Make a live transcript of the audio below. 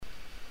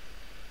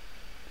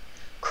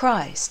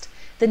Christ,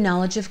 the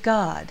knowledge of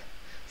God,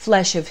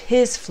 flesh of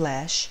his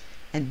flesh,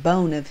 and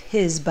bone of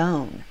his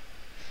bone.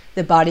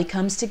 The body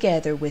comes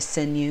together with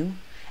sinew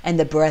and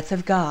the breath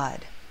of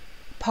God.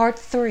 Part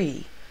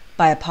 3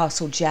 by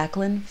Apostle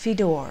Jacqueline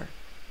Fedor.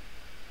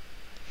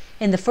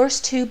 In the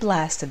first 2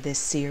 blasts of this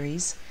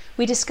series,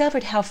 we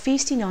discovered how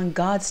feasting on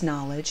God's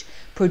knowledge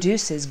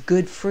produces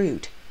good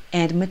fruit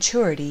and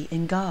maturity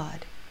in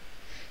God.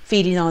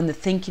 Feeding on the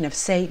thinking of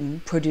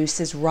Satan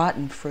produces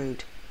rotten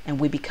fruit, and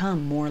we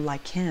become more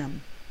like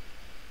him.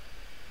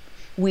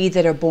 We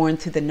that are born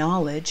through the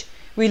knowledge,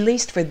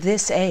 released for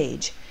this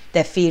age,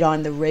 that feed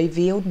on the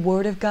revealed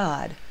Word of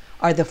God,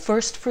 are the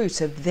first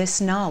fruits of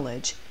this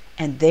knowledge,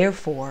 and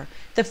therefore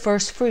the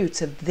first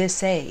fruits of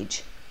this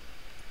age.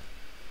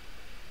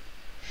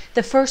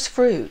 The first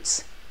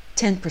fruits,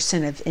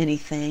 10% of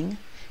anything,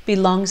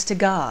 belongs to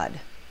God.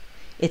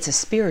 It's a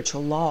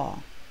spiritual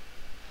law.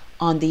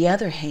 On the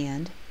other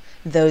hand,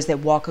 those that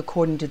walk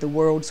according to the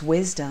world's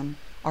wisdom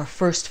are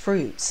first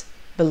fruits,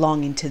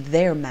 belonging to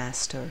their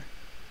master.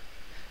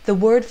 The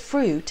word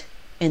fruit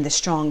in the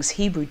Strong's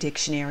Hebrew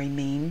Dictionary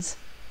means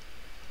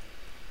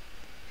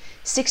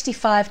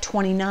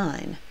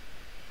 6529,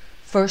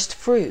 first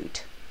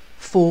fruit,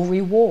 full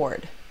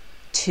reward,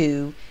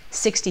 to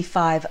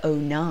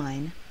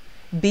 6509,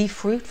 be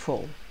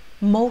fruitful,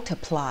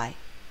 multiply,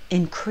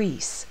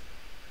 increase.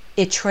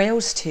 It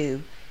trails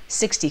to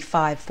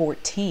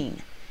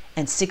 6514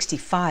 and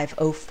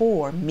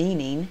 6504,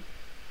 meaning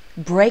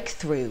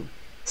breakthrough,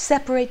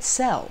 separate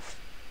self,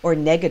 or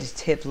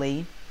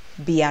negatively,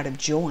 be out of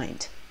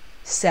joint,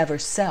 sever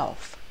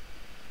self.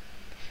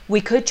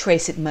 We could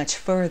trace it much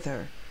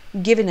further,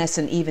 giving us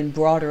an even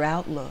broader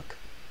outlook,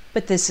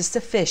 but this is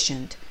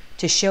sufficient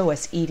to show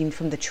us eating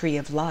from the tree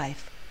of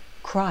life,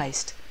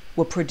 Christ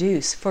will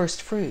produce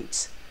first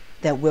fruits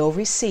that will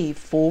receive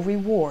full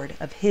reward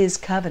of his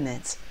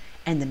covenants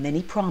and the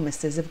many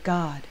promises of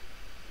God.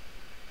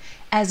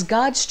 As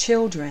God's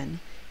children,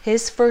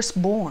 his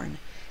firstborn,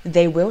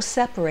 they will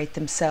separate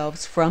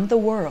themselves from the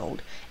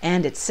world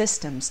and its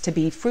systems to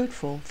be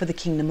fruitful for the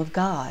kingdom of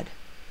God.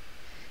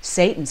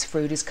 Satan's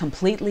fruit is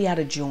completely out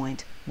of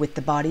joint with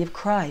the body of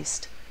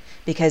Christ,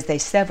 because they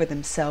sever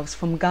themselves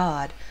from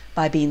God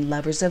by being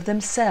lovers of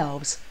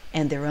themselves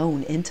and their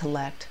own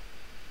intellect.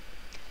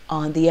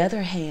 On the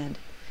other hand,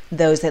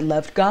 those that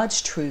loved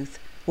God's truth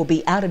will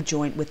be out of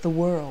joint with the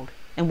world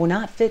and will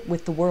not fit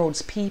with the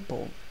world's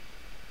people.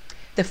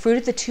 The fruit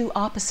of the 2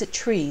 opposite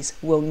trees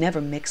will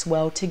never mix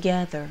well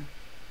together.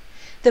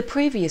 The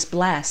previous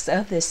blasts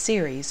of this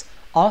series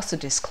also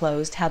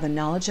disclosed how the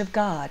knowledge of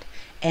God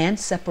and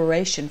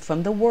separation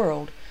from the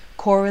world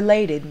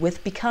correlated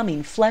with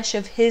becoming flesh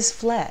of his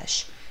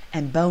flesh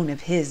and bone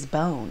of his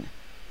bone.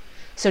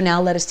 So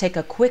now let us take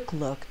a quick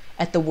look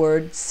at the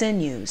word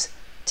sinews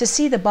to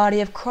see the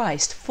body of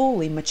Christ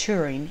fully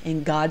maturing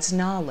in God's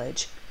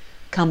knowledge,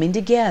 coming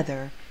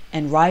together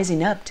and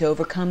rising up to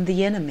overcome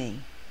the enemy.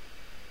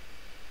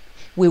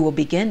 We will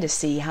begin to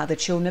see how the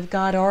children of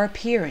God are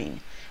appearing,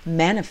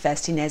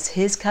 manifesting as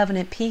his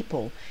covenant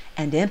people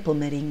and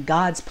implementing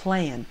God's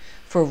plan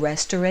for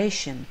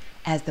restoration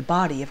as the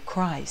body of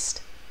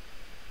Christ.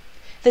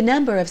 The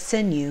number of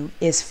sinew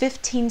is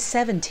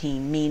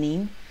 1517,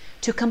 meaning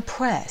to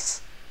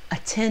compress,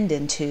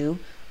 attendant to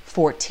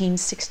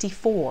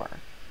 1464,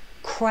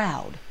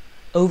 crowd,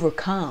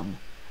 overcome,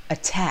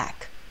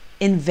 attack,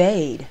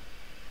 invade,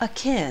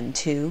 akin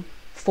to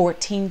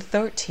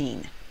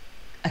 1413,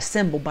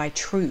 assemble by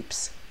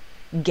troops,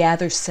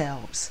 gather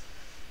selves,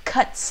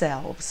 cut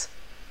selves.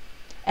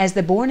 As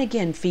the born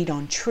again feed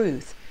on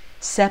truth,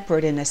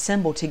 separate and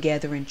assemble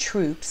together in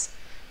troops,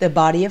 the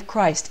body of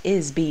Christ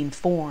is being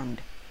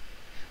formed.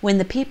 When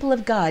the people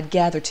of God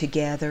gather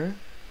together,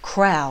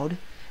 crowd,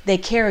 they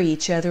carry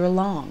each other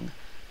along,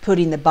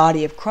 putting the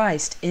body of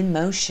Christ in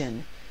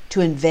motion to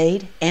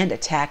invade and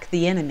attack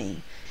the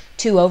enemy,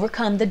 to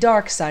overcome the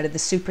dark side of the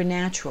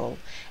supernatural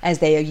as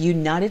they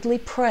unitedly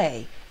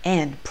pray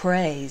and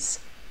praise.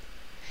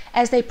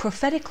 As they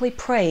prophetically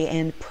pray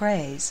and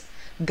praise,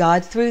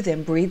 God through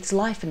them breathes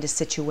life into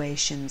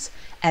situations,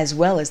 as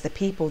well as the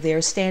people they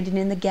are standing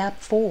in the gap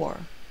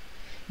for.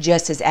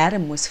 Just as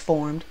Adam was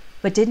formed,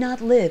 but did not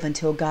live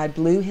until God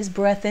blew his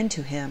breath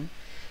into him,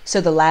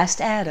 so the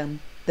last Adam,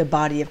 the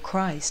body of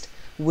Christ,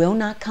 will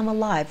not come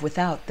alive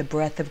without the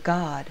breath of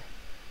God.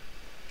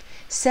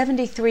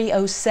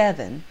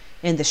 7307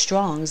 in the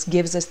Strong's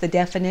gives us the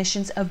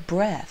definitions of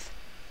breath.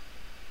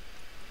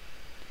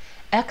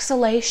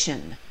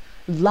 Exhalation,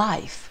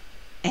 life,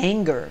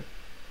 anger,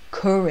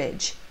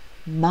 courage,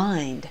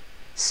 mind,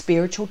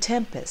 spiritual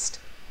tempest,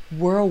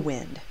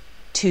 whirlwind.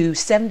 To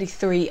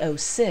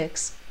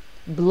 7306,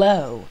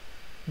 blow,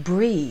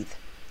 breathe,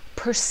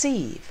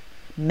 perceive,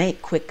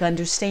 make quick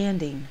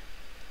understanding.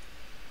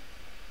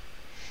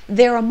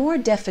 There are more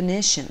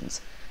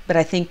definitions, but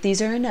I think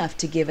these are enough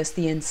to give us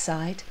the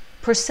insight,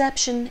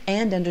 perception,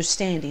 and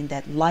understanding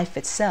that life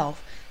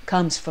itself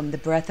comes from the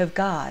breath of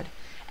God,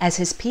 as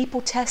his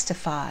people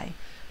testify,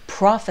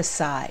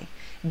 prophesy,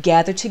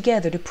 gather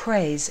together to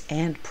praise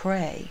and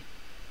pray.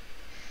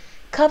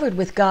 Covered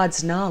with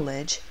God's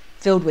knowledge,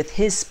 filled with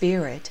His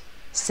Spirit,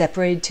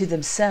 separated to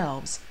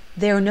themselves,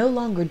 they are no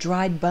longer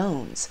dried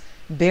bones,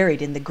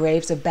 buried in the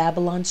graves of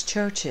Babylon's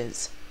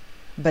churches,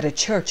 but a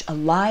church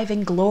alive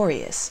and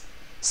glorious,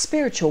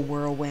 spiritual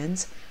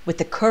whirlwinds with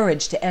the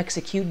courage to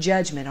execute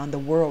judgment on the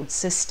world's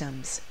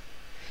systems.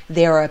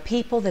 They are a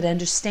people that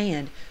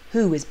understand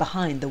who is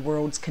behind the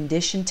world's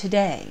condition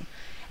today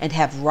and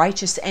have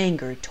righteous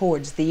anger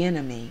towards the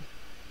enemy.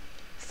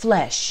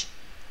 Flesh,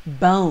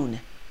 bone,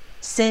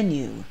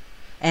 sinew,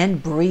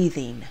 and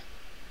breathing.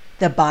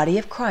 The body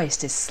of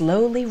Christ is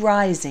slowly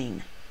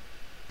rising.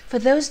 For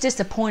those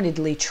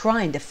disappointedly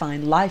trying to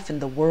find life in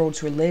the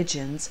world's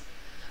religions,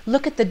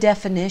 look at the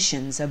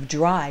definitions of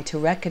dry to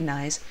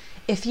recognize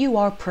if you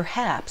are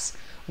perhaps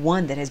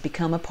one that has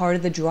become a part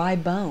of the dry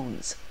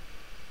bones.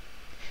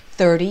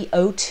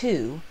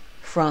 30:02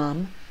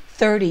 from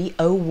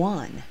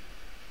 30:01.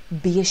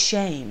 Be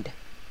ashamed,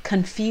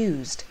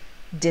 confused,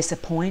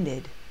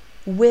 disappointed,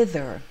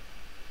 wither,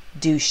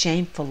 do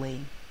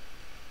shamefully.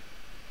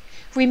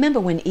 Remember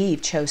when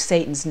Eve chose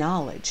Satan's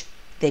knowledge,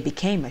 they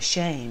became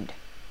ashamed.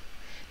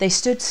 They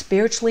stood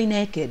spiritually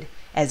naked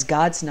as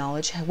God's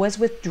knowledge was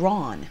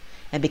withdrawn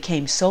and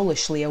became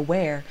soulishly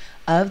aware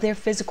of their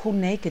physical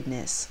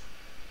nakedness.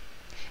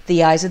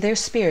 The eyes of their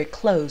spirit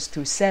closed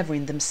through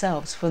severing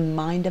themselves from the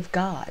mind of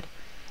God,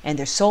 and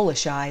their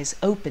soulish eyes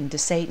opened to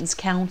Satan's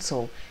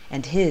counsel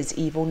and his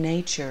evil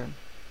nature.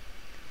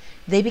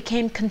 They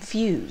became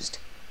confused.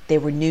 They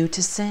were new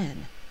to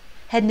sin,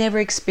 had never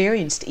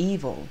experienced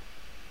evil.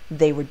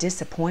 They were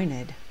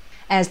disappointed,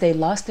 as they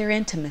lost their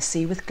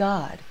intimacy with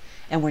God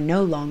and were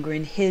no longer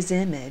in His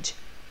image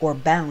or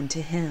bound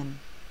to Him.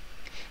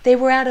 They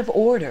were out of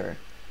order,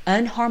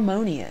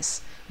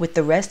 unharmonious with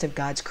the rest of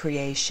God's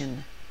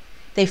creation.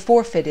 They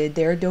forfeited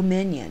their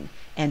dominion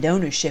and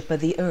ownership of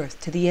the earth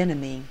to the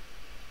enemy.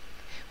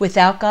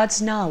 Without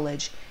God's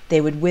knowledge, they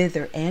would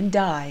wither and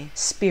die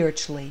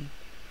spiritually.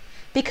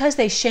 Because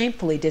they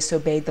shamefully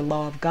disobeyed the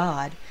law of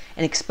God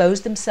and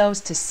exposed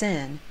themselves to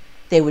sin,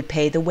 they would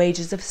pay the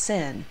wages of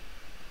sin,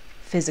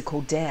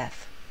 physical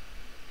death.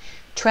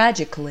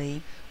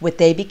 Tragically, what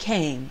they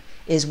became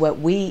is what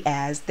we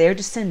as their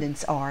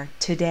descendants are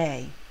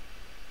today.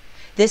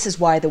 This is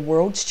why the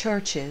world's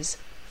churches,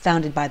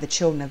 founded by the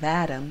children of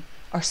Adam,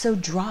 are so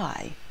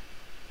dry.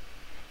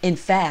 In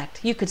fact,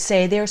 you could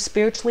say they are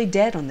spiritually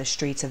dead on the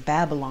streets of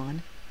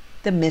Babylon,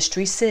 the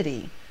mystery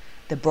city,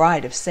 the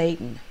bride of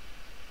Satan.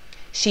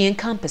 She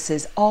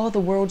encompasses all the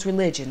world's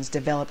religions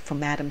developed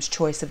from Adam's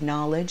choice of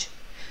knowledge.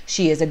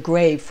 She is a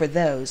grave for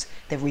those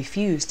that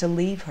refuse to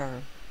leave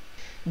her.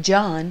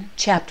 John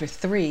chapter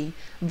 3,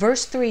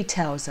 verse 3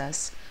 tells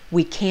us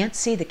we can't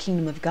see the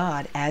kingdom of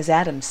God as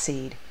Adam's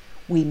seed.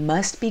 We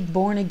must be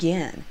born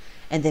again,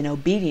 and then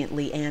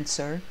obediently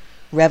answer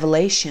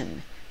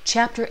Revelation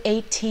chapter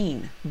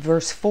 18,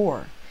 verse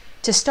 4,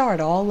 to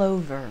start all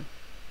over.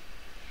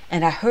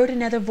 And I heard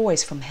another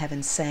voice from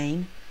heaven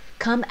saying,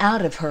 Come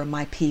out of her,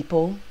 my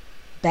people,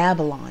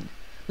 Babylon,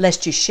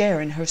 lest you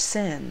share in her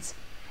sins,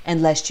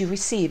 and lest you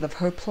receive of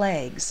her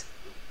plagues.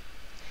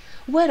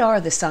 What are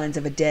the signs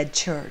of a dead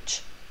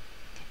church?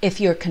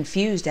 If you're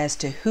confused as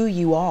to who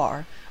you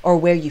are or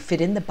where you fit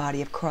in the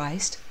body of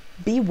Christ,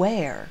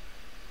 beware.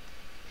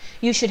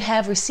 You should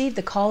have received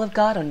the call of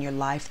God on your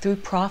life through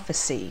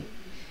prophecy.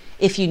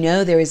 If you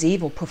know there is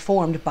evil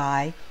performed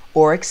by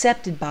or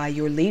accepted by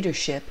your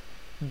leadership,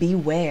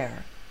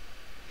 beware.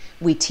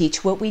 We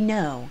teach what we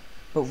know,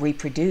 but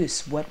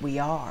reproduce what we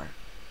are.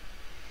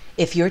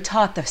 If you're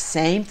taught the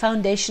same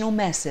foundational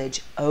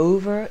message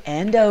over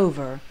and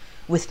over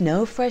with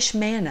no fresh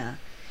manna,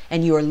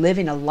 and you are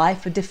living a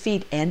life of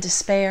defeat and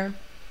despair,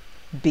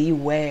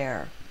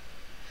 beware.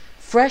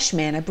 Fresh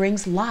manna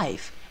brings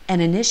life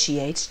and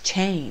initiates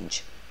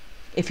change.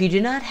 If you do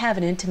not have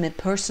an intimate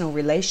personal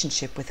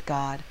relationship with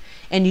God,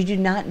 and you do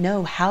not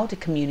know how to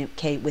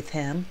communicate with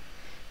Him,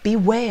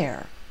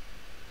 beware.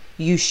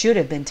 You should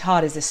have been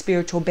taught as a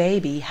spiritual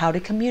baby how to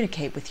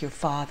communicate with your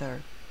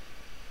Father.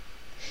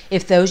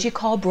 If those you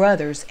call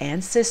brothers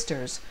and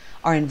sisters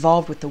are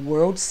involved with the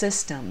world's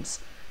systems,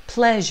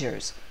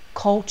 pleasures,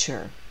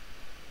 culture,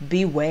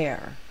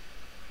 beware.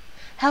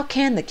 How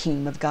can the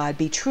kingdom of God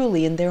be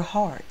truly in their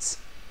hearts?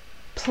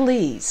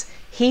 Please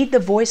heed the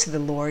voice of the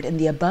Lord in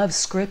the above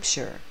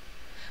scripture.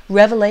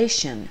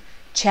 Revelation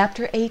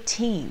chapter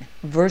 18,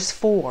 verse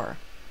 4.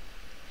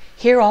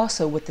 Hear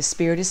also what the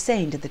Spirit is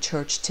saying to the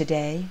church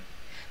today.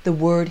 The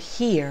word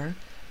hear,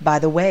 by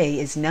the way,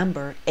 is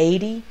number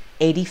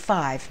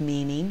 8085,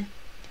 meaning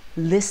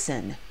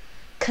listen,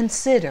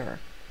 consider,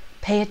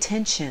 pay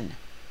attention,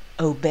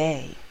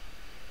 obey.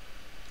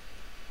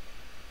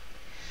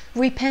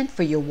 Repent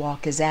for your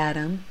walk as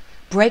Adam.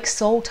 Break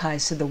soul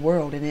ties to the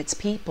world and its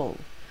people.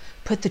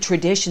 Put the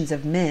traditions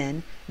of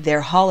men,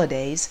 their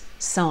holidays,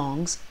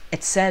 songs,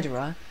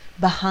 etc.,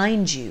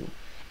 behind you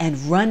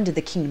and run to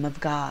the kingdom of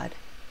God.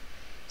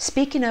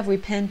 Speaking of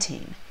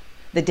repenting,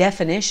 the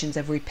definitions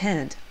of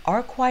repent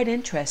are quite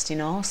interesting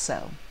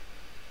also.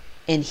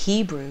 In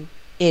Hebrew,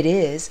 it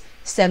is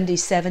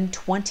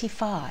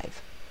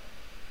 77:25.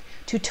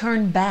 To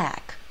turn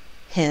back,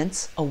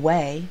 hence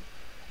away,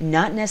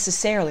 not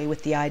necessarily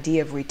with the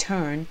idea of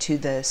return to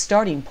the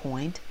starting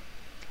point,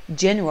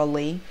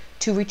 generally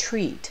to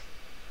retreat,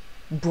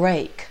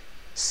 break,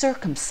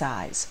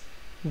 circumcise,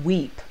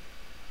 weep,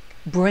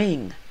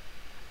 bring,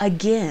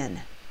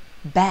 again,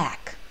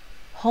 back,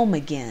 home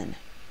again,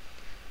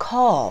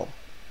 call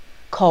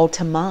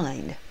to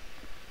mind,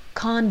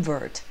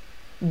 convert,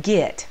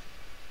 get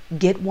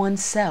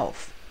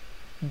oneself,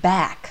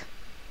 back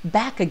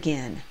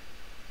again,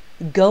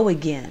 go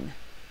again,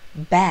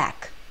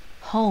 back,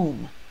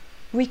 home,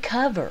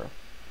 recover,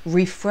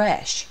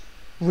 refresh,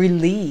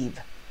 relieve,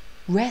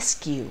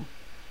 rescue,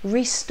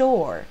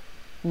 restore,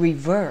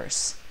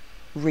 reverse,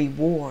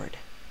 reward.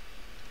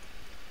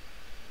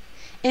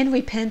 In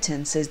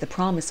repentance is the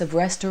promise of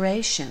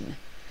restoration.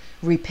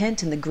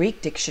 Repent in the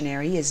Greek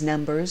dictionary is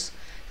Numbers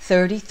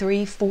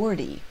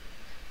 33:40,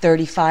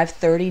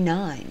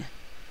 35:39,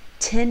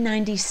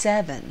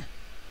 10:97,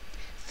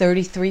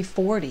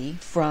 33:40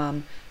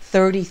 from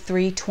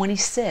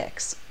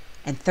 33:26,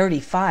 and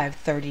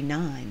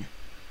 35:39.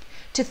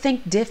 To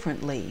think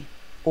differently,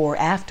 or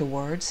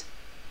afterwards.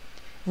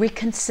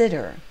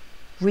 Reconsider,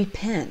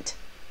 repent.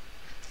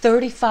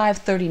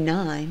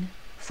 35:39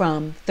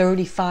 from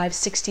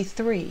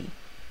 35:63.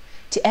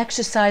 To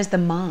exercise the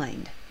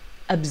mind,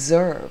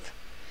 observe,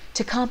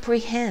 to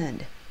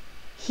comprehend,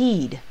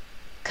 heed,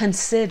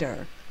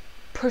 consider,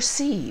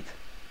 perceive,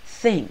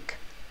 think,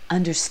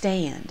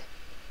 understand.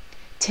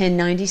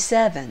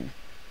 1097.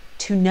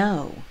 To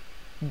know,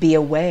 be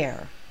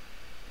aware,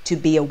 to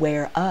be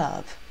aware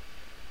of,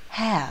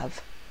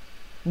 have,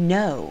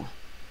 know,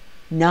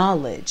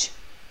 knowledge,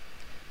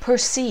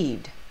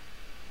 perceived,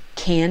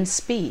 can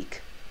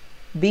speak,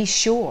 be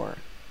sure,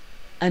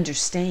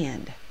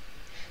 understand.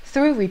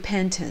 Through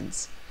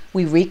repentance,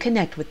 we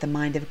reconnect with the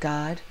mind of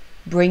God,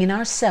 bringing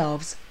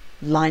ourselves,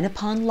 line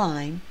upon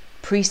line,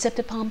 precept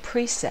upon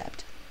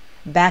precept,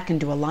 back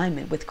into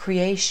alignment with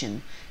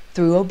creation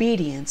through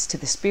obedience to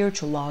the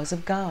spiritual laws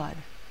of God.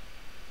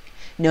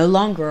 No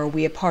longer are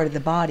we a part of the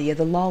body of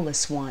the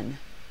lawless one.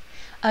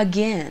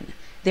 Again,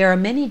 there are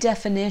many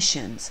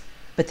definitions,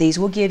 but these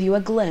will give you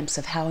a glimpse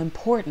of how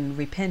important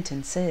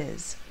repentance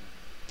is.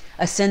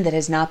 A sin that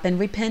has not been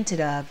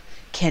repented of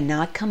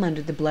cannot come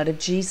under the blood of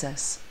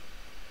Jesus.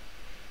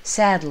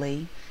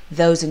 Sadly,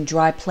 those in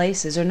dry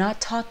places are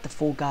not taught the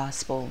full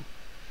gospel.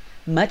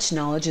 Much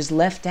knowledge is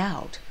left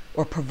out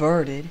or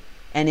perverted,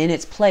 and in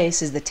its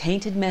place is the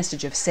tainted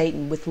message of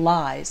Satan with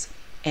lies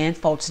and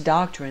false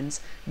doctrines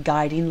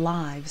guiding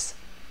lives.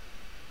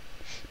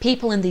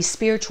 People in these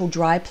spiritual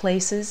dry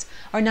places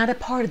are not a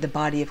part of the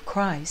body of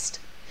Christ,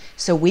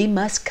 so we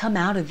must come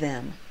out of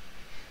them.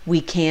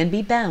 We can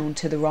be bound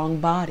to the wrong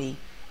body,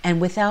 and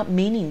without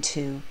meaning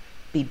to,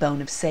 be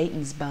bone of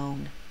Satan's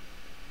bone.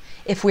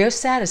 If we are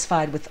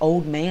satisfied with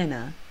old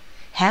manna,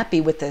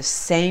 happy with the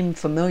same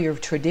familiar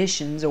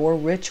traditions or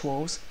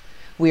rituals,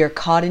 we are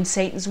caught in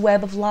Satan's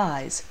web of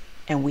lies,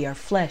 and we are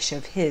flesh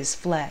of his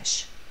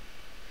flesh.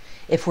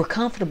 If we're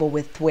comfortable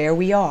with where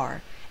we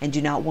are and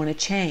do not want to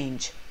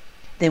change,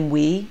 then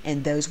we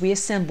and those we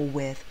assemble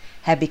with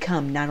have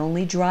become not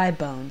only dry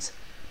bones,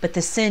 but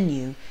the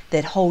sinew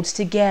that holds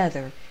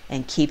together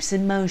and keeps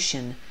in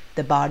motion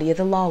the body of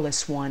the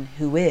lawless one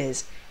who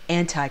is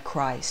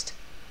Antichrist,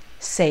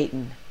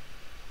 Satan.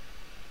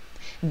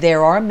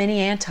 There are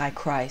many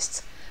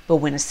Antichrists, but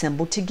when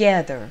assembled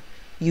together,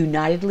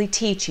 unitedly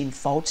teaching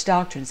false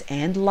doctrines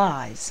and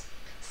lies,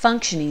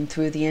 functioning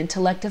through the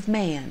intellect of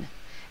man,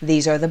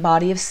 these are the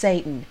body of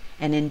Satan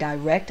and in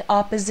direct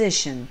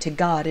opposition to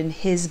God and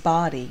his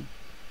body.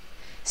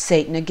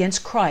 Satan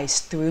against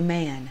Christ through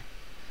man.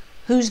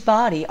 Whose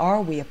body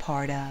are we a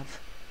part of?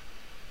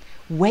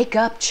 Wake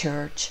up,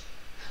 church.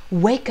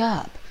 Wake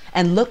up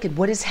and look at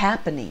what is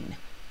happening.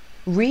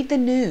 Read the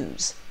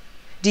news.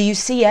 Do you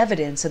see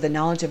evidence of the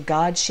knowledge of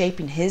God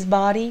shaping his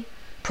body,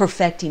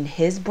 perfecting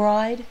his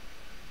bride?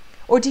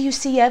 Or do you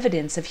see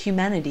evidence of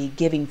humanity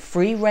giving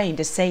free rein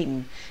to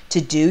Satan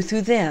to do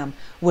through them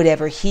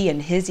whatever he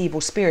and his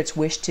evil spirits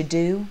wish to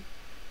do?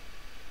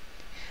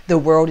 The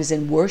world is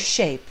in worse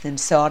shape than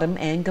Sodom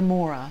and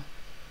Gomorrah.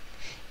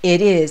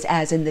 It is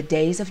as in the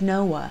days of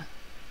Noah.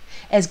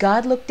 As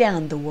God looked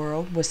down, the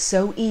world was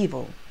so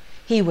evil,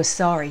 he was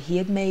sorry he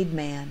had made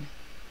man.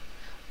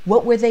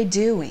 What were they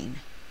doing?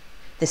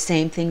 The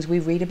same things we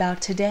read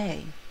about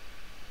today.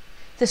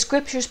 The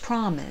scriptures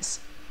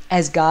promise,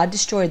 as God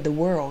destroyed the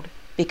world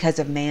because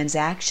of man's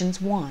actions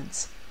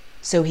once,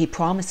 so he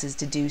promises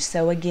to do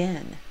so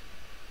again.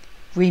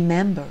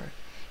 Remember,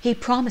 he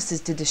promises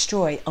to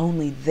destroy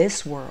only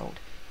this world,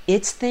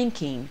 its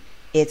thinking,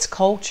 its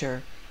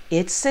culture,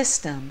 its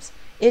systems,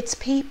 its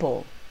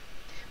people.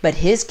 But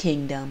his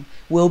kingdom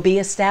will be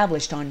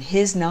established on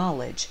his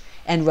knowledge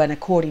and run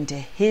according to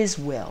his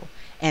will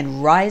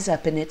and rise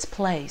up in its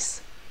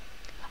place.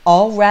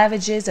 All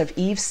ravages of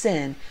Eve's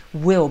sin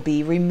will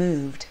be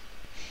removed.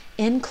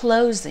 In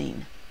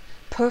closing,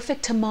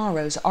 perfect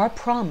tomorrows are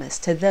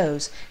promised to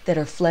those that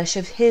are flesh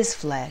of his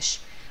flesh,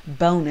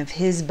 bone of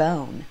his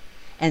bone,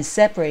 and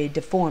separated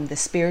to form the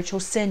spiritual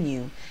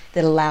sinew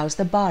that allows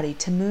the body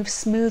to move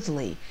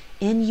smoothly,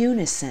 in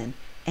unison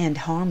and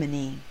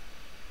harmony.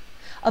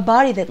 A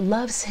body that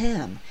loves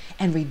Him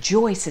and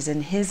rejoices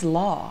in His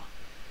law.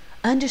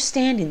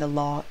 Understanding the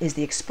law is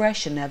the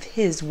expression of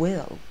His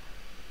will.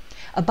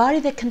 A body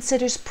that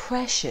considers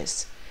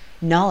precious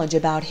knowledge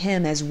about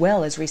Him as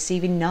well as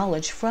receiving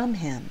knowledge from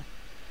Him.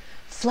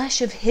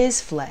 Flesh of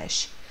His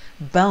flesh,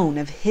 bone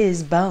of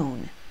His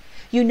bone,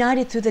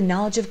 united through the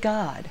knowledge of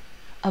God,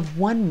 of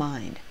one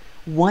mind,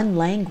 one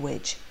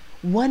language,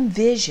 one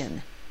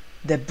vision,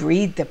 the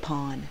breathed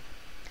upon,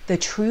 the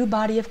true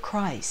body of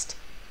Christ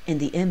in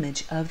the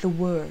image of the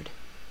Word.